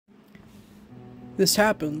This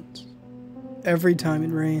happens every time it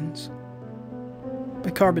rains. By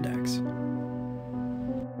Carbidex.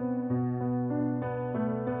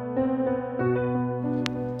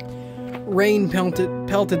 Rain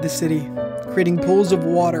pelted the city, creating pools of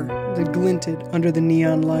water that glinted under the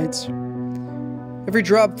neon lights. Every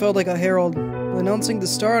drop felt like a herald, announcing the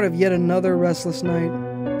start of yet another restless night.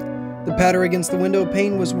 The patter against the window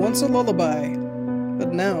pane was once a lullaby,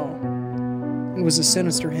 but now it was a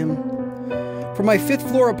sinister hymn. From my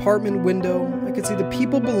fifth-floor apartment window, I could see the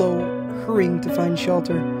people below hurrying to find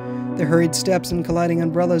shelter, their hurried steps and colliding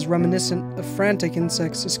umbrellas reminiscent of frantic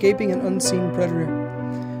insects escaping an unseen predator.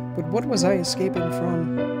 But what was I escaping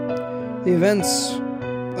from? The events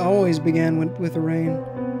always began with the rain.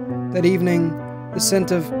 That evening, the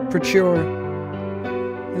scent of precure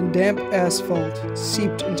and damp asphalt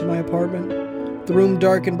seeped into my apartment, the room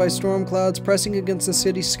darkened by storm clouds pressing against the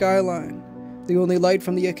city's skyline, the only light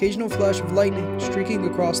from the occasional flash of lightning streaking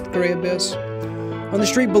across the gray abyss. On the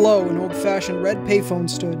street below, an old-fashioned red payphone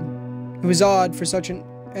stood. It was odd for such an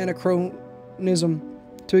anachronism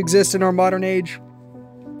to exist in our modern age.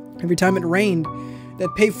 Every time it rained, that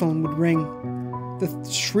payphone would ring. The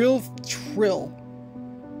shrill trill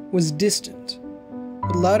was distant,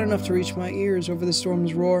 but loud enough to reach my ears over the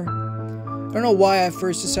storm's roar. I don't know why I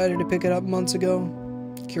first decided to pick it up months ago.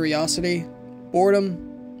 Curiosity, boredom,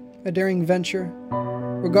 a daring venture.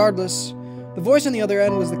 Regardless, the voice on the other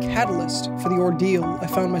end was the catalyst for the ordeal I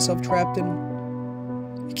found myself trapped in.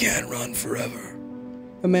 "You can't run forever."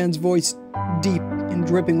 A man's voice, deep and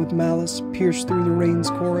dripping with malice, pierced through the rain's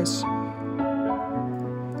chorus.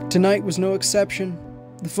 Tonight was no exception.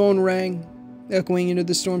 The phone rang, echoing into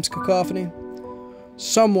the storm's cacophony.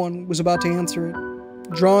 Someone was about to answer it,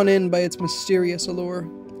 drawn in by its mysterious allure.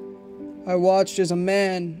 I watched as a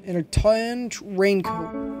man in a tan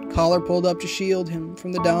raincoat, collar pulled up to shield him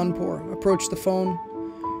from the downpour, approached the phone.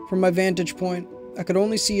 From my vantage point, I could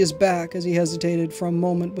only see his back as he hesitated for a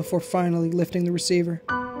moment before finally lifting the receiver.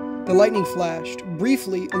 The lightning flashed,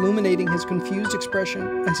 briefly illuminating his confused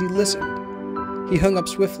expression as he listened. He hung up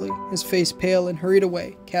swiftly, his face pale, and hurried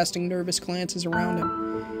away, casting nervous glances around him.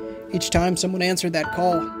 Each time someone answered that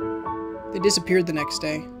call, they disappeared the next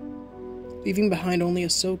day, leaving behind only a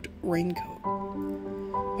soaked raincoat.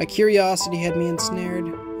 My curiosity had me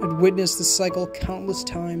ensnared. I'd witnessed the cycle countless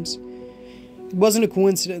times. It wasn't a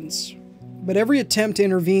coincidence, but every attempt to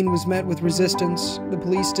intervene was met with resistance. The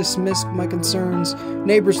police dismissed my concerns,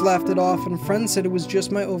 neighbors laughed it off, and friends said it was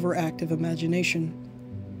just my overactive imagination.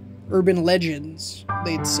 Urban legends,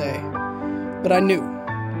 they'd say. But I knew.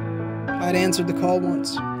 I'd answered the call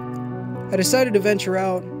once. I decided to venture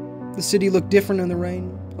out. The city looked different in the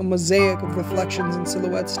rain, a mosaic of reflections and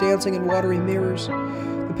silhouettes dancing in watery mirrors.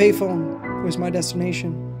 The payphone was my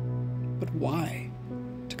destination. But why?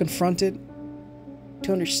 To confront it?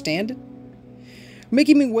 To understand it?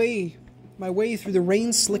 Making my way through the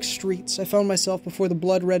rain-slick streets, I found myself before the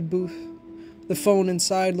blood-red booth. The phone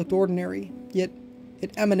inside looked ordinary, yet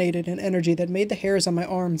it emanated an energy that made the hairs on my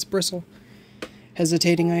arms bristle.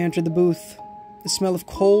 Hesitating, I entered the booth. The smell of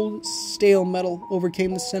cold, stale metal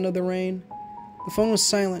overcame the scent of the rain. The phone was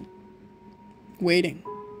silent, waiting.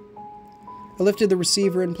 I lifted the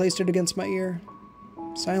receiver and placed it against my ear.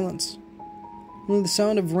 Silence. Only the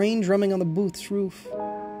sound of rain drumming on the booth's roof.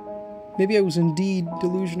 Maybe I was indeed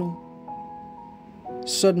delusional.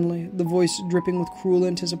 Suddenly, the voice dripping with cruel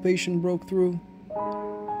anticipation broke through.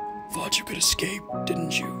 "Thought you could escape,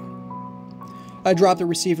 didn't you?" I dropped the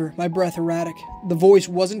receiver, my breath erratic. The voice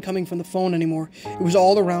wasn't coming from the phone anymore. It was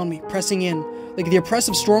all around me, pressing in, like the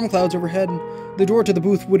oppressive storm clouds overhead. The door to the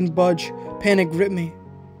booth wouldn't budge. Panic gripped me.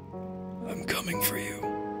 "I'm coming for you,"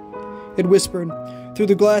 it whispered. Through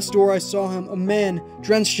the glass door I saw him, a man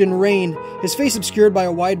drenched in rain, his face obscured by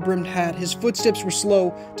a wide-brimmed hat. His footsteps were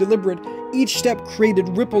slow, deliberate. Each step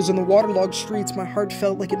created ripples in the waterlogged streets. My heart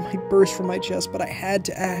felt like it might burst from my chest, but I had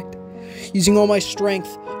to act. Using all my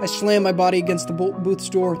strength, I slammed my body against the booth's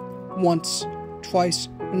door. Once, twice,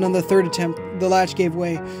 and on the third attempt, the latch gave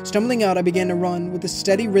way. Stumbling out, I began to run, with the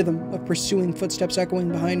steady rhythm of pursuing footsteps echoing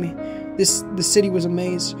behind me. The city was a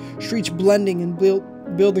maze, streets blending and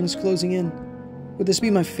buildings closing in. Would this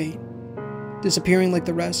be my fate? Disappearing like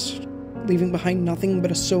the rest, leaving behind nothing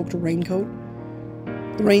but a soaked raincoat?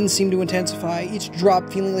 The rain seemed to intensify, each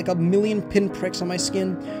drop feeling like a million pinpricks on my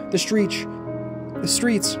skin. The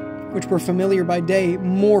streets, which were familiar by day,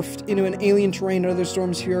 morphed into an alien terrain under the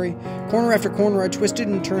storm's fury. Corner after corner, I twisted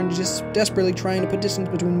and turned, just desperately trying to put distance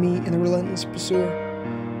between me and the relentless pursuer.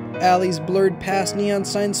 Alleys blurred past, neon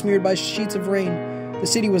signs smeared by sheets of rain. The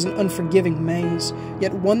city was an unforgiving maze,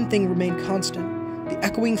 yet one thing remained constant. The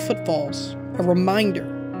echoing footfalls, a reminder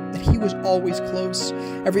that he was always close.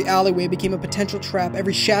 Every alleyway became a potential trap,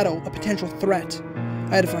 every shadow a potential threat.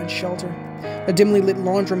 I had to find shelter. A dimly lit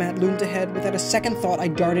laundromat loomed ahead. Without a second thought, I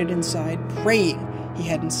darted inside, praying he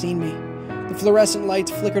hadn't seen me. The fluorescent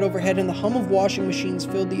lights flickered overhead and the hum of washing machines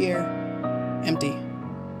filled the air. Empty.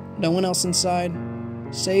 No one else inside,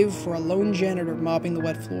 save for a lone janitor mopping the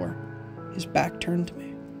wet floor, his back turned to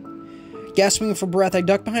me. Gasping for breath, I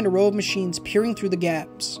ducked behind a row of machines, peering through the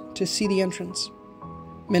gaps to see the entrance.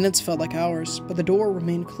 Minutes felt like hours, but the door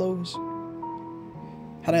remained closed.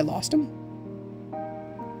 Had I lost him?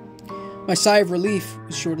 My sigh of relief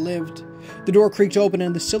was short-lived. The door creaked open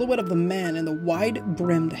and the silhouette of the man in the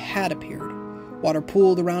wide-brimmed hat appeared. Water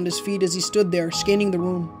pooled around his feet as he stood there, scanning the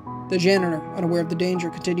room. The janitor, unaware of the danger,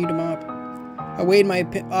 continued to mop. I weighed my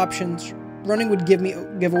options. Running would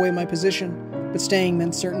give away my position, but staying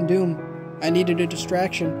meant certain doom. I needed a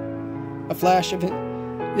distraction. A flash of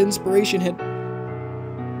inspiration hit.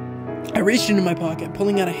 I reached into my pocket,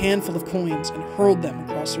 pulling out a handful of coins, and hurled them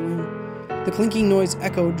across the room. The clinking noise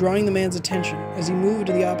echoed, drawing the man's attention. As he moved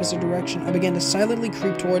in the opposite direction, I began to silently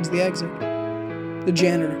creep towards the exit. The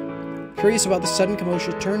janitor, curious about the sudden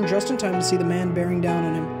commotion, turned just in time to see the man bearing down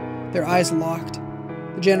on him. Their eyes locked.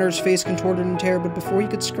 The janitor's face contorted in terror, but before he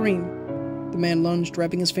could scream, the man lunged,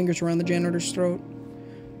 wrapping his fingers around the janitor's throat.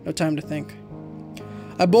 No time to think.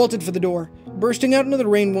 I bolted for the door, bursting out into the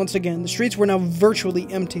rain once again. The streets were now virtually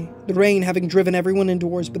empty, the rain having driven everyone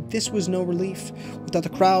indoors, but this was no relief. Without the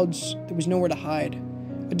crowds, there was nowhere to hide.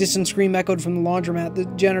 A distant scream echoed from the laundromat, the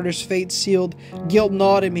janitor's fate sealed. Guilt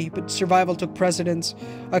gnawed at me, but survival took precedence.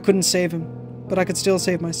 I couldn't save him, but I could still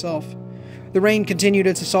save myself. The rain continued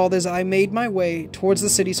its assault as I made my way towards the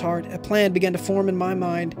city's heart. A plan began to form in my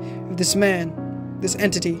mind. If this man, this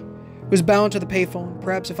entity, was bound to the payphone,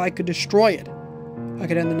 perhaps if I could destroy it, I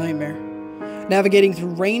could end the nightmare. Navigating through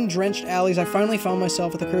rain-drenched alleys, I finally found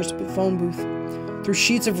myself at the cursed phone booth. Through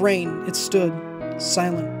sheets of rain, it stood,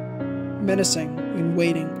 silent, menacing, and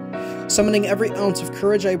waiting. Summoning every ounce of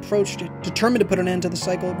courage, I approached it, determined to put an end to the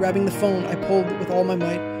cycle. Grabbing the phone, I pulled it with all my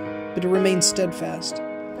might, but it remained steadfast.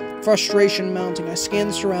 Frustration mounting, I scanned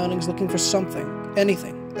the surroundings, looking for something,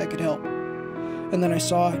 anything, that could help. And then I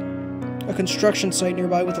saw it. A construction site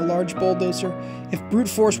nearby with a large bulldozer. If brute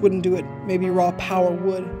force wouldn't do it, maybe raw power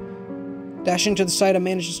would. Dashing to the site, I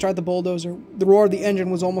managed to start the bulldozer. The roar of the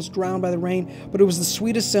engine was almost drowned by the rain, but it was the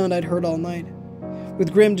sweetest sound I'd heard all night.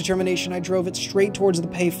 With grim determination, I drove it straight towards the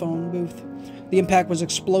payphone booth. The impact was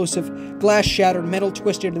explosive. Glass shattered, metal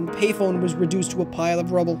twisted, and the payphone was reduced to a pile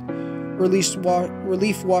of rubble. Relief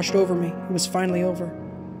washed over me. It was finally over.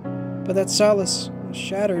 But that solace was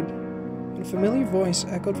shattered, and a familiar voice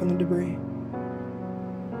echoed from the debris.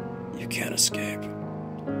 You can't escape.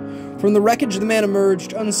 From the wreckage, the man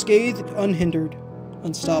emerged, unscathed, unhindered,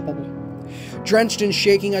 unstoppable. Drenched and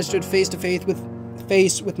shaking, I stood face to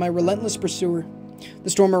face with my relentless pursuer.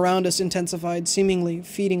 The storm around us intensified, seemingly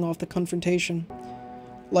feeding off the confrontation.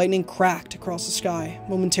 Lightning cracked across the sky,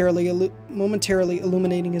 momentarily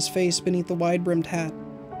illuminating his face beneath the wide-brimmed hat.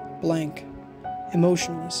 Blank,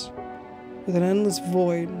 emotionless, with an endless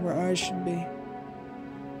void where eyes should be.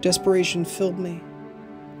 Desperation filled me.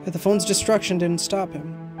 If the phone's destruction didn't stop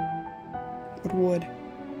him, what would?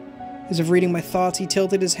 As if reading my thoughts, he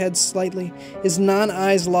tilted his head slightly, his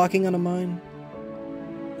non-eyes locking onto mine.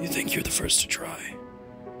 You think you're the first to try?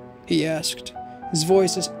 He asked. His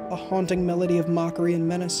voice is a haunting melody of mockery and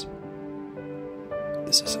menace.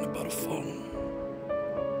 This isn't about a phone.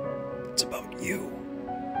 It's about you.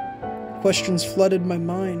 Questions flooded my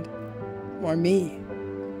mind. Why me?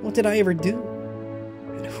 What did I ever do?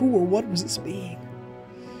 And who or what was this being?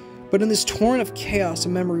 But in this torrent of chaos, a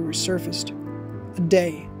memory resurfaced. A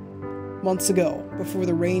day, months ago, before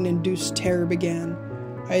the rain-induced terror began,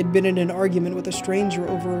 I had been in an argument with a stranger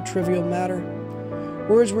over a trivial matter.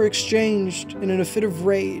 Words were exchanged, and in a fit of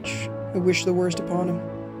rage, I wished the worst upon him.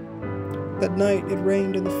 That night, it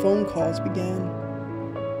rained and the phone calls began.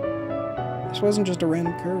 This wasn't just a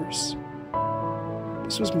random curse.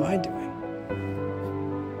 This was my doing.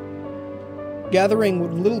 Gathering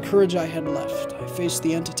what little courage I had left, I faced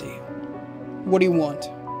the entity. What do you want?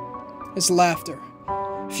 His laughter,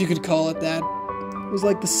 if you could call it that, was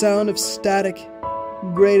like the sound of static,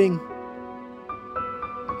 grating,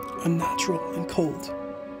 unnatural and cold.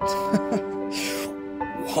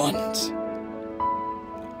 Want?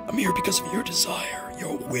 I'm here because of your desire,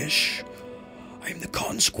 your wish. I am the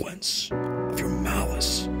consequence of your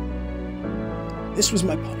malice. This was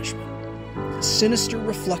my punishment, a sinister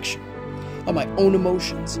reflection of my own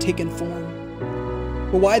emotions taken form.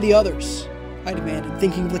 But why the others? I demanded,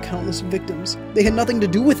 thinking of the countless victims. They had nothing to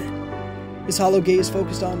do with it. His hollow gaze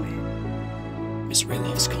focused on me. Misery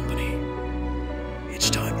loves company.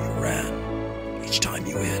 Each time you ran, each time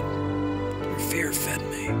you hid, your fear fed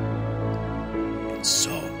me. And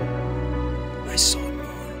so, I sought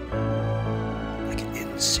more, like an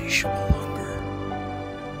insatiable hunger.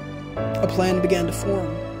 A plan began to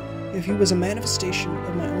form. If he was a manifestation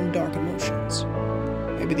of my own dark emotions,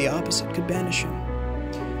 maybe the opposite could banish him.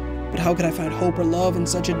 But how could I find hope or love in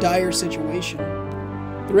such a dire situation?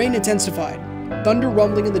 The rain intensified. Thunder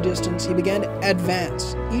rumbling in the distance, he began to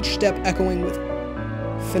advance, each step echoing with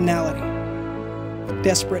finality.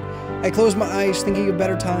 Desperate, I closed my eyes, thinking of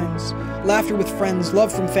better times. Laughter with friends, love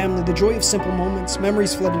from family, the joy of simple moments.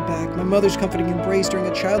 Memories flooded back, my mother's comforting embrace during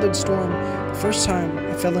a childhood storm. The first time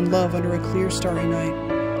I fell in love under a clear, starry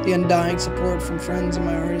night. The undying support from friends in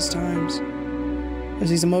my hardest times. As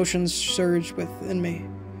these emotions surged within me,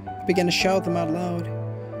 I began to shout them out loud,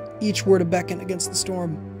 each word a beckon against the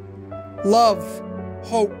storm. Love,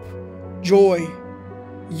 hope, joy,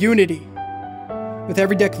 unity. With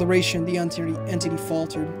every declaration, the entity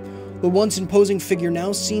faltered. The once imposing figure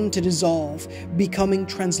now seemed to dissolve, becoming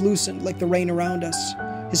translucent like the rain around us.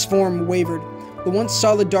 His form wavered. The once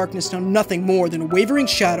solid darkness now nothing more than a wavering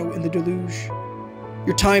shadow in the deluge.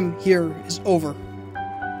 Your time here is over,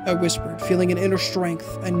 I whispered, feeling an inner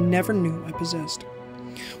strength I never knew I possessed.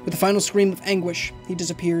 With a final scream of anguish, he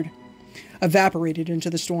disappeared, evaporated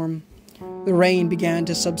into the storm. The rain began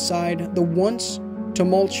to subside, the once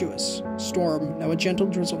tumultuous storm, now a gentle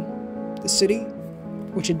drizzle. The city,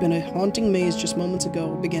 which had been a haunting maze just moments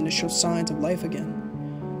ago, began to show signs of life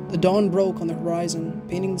again. The dawn broke on the horizon,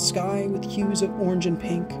 painting the sky with hues of orange and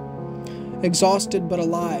pink. Exhausted but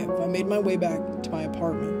alive, I made my way back to my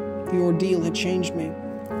apartment. The ordeal had changed me,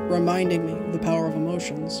 reminding me of the power of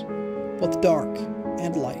emotions, both dark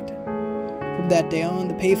and light. From that day on,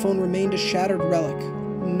 the payphone remained a shattered relic,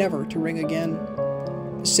 never to ring again.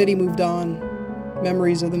 The city moved on,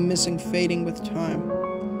 memories of the missing fading with time.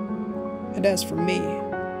 And as for me,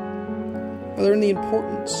 I learned the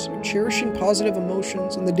importance of cherishing positive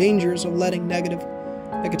emotions and the dangers of letting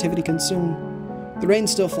negativity consume. The rain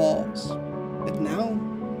still falls, but now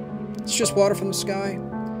it's just water from the sky,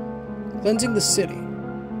 cleansing the city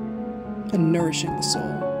and nourishing the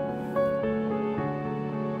soul.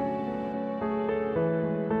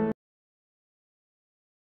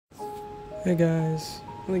 Hey guys,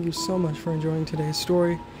 thank you so much for enjoying today's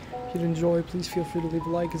story. If you did enjoy, please feel free to leave a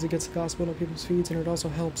like as it gets the gospel on people's feeds, and it also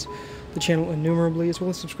helps the channel innumerably, as well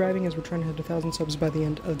as subscribing as we're trying to hit 1,000 subs by the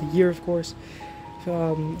end of the year, of course.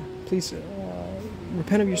 Please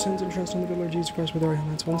repent of your sins and trust in the good Lord Jesus Christ with our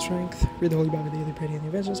hands, one strength. Read the Holy Bible daily, pray to the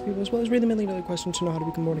evangelist people, as well as read the million daily questions to know how to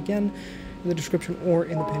become born again in the description or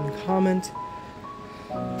in the pinned comment.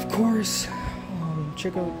 Of course,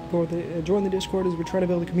 join the Discord as we're trying to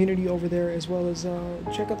build a community over there, as well as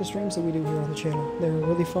check out the streams that we do here on the channel. They're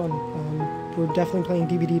really fun. We're definitely playing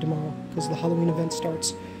DVD tomorrow because the Halloween event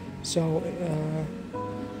starts. So,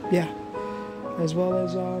 yeah. As well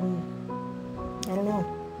as, I don't know,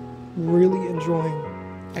 really enjoying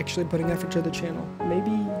actually putting effort to the channel.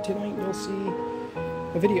 Maybe tonight you'll see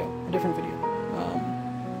a different video.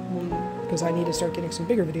 Because I need to start getting some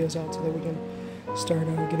bigger videos out so that we can start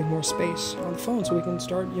getting more space on the phone, so we can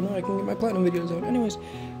start, I can get my platinum videos out. Anyways,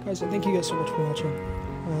 guys, thank you guys so much for watching.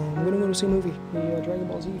 I'm going to go to see a movie, the Dragon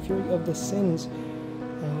Ball Z Fury of the Sins.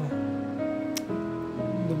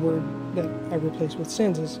 The word that I replaced with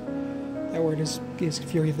sins that word is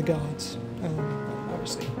Fury of the Gods.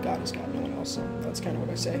 Obviously, God is God, no one else, so that's kind of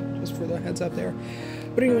what I say, just for the heads up there.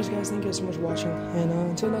 But anyways, guys, thank you guys so much for watching, and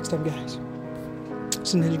until next time, guys,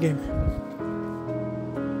 it's a Ninja Gamer.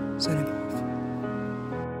 Signing off.